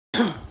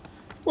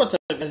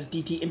Guys,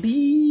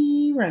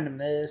 DTMP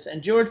randomness,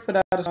 and George put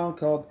out a song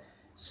called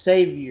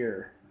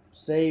Saviour,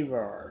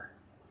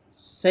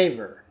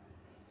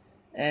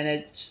 and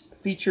it's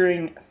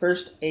featuring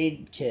First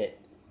Aid Kit.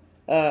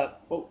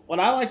 What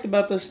I liked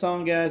about this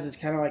song, guys, is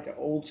kind of like an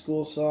old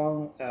school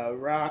song,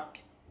 rock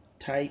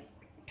type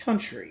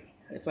country.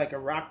 It's like a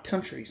rock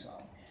country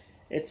song.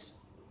 It's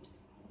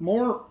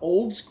more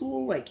old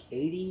school, like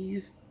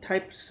 80s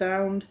type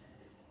sound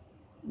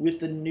with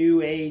the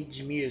new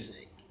age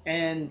music,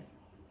 and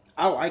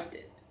I liked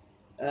it.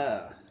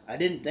 I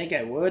didn't think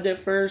I would at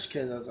first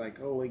because I was like,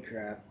 holy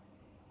crap.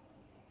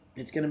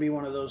 It's going to be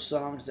one of those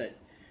songs that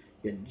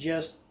you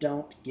just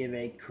don't give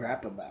a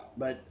crap about.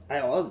 But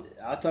I loved it.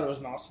 I thought it was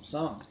an awesome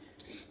song.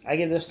 I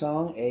give this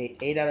song a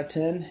 8 out of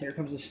 10. Here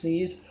comes the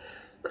sneeze.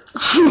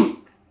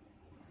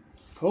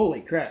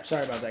 Holy crap.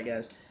 Sorry about that,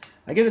 guys.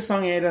 I give this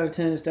song an 8 out of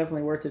 10. It's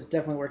definitely worth it. It's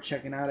definitely worth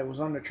checking out. It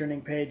was on the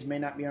trending page. May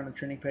not be on the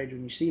trending page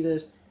when you see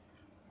this.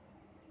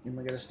 Am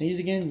I going to sneeze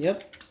again?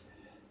 Yep.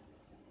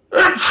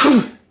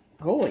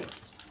 Holy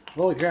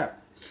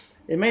crap.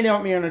 It may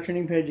not be on the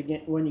trending page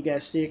again when you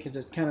guys see it because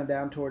it's kind of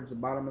down towards the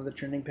bottom of the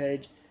trending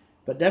page.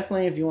 But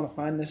definitely if you want to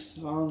find this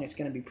song, it's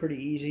going to be pretty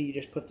easy. You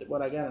just put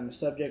what I got in the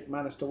subject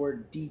minus the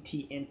word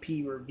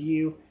DTMP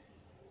review.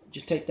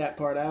 Just take that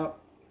part out.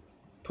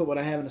 Put what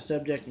I have in the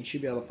subject and you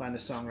should be able to find the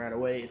song right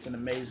away. It's an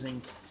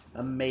amazing,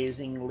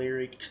 amazing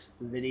lyrics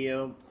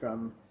video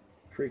from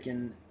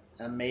freaking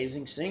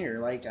amazing singer.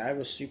 Like, I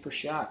was super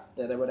shocked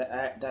that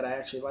I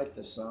actually liked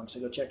this song. So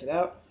go check it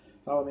out.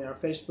 Follow me on our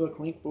Facebook,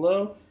 link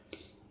below.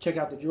 Check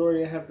out the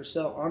jewelry I have for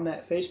sale on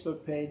that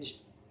Facebook page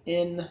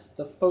in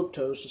the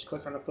photos. Just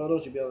click on the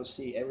photos. You'll be able to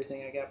see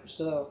everything I got for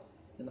sale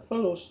in the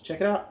photos. Check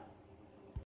it out.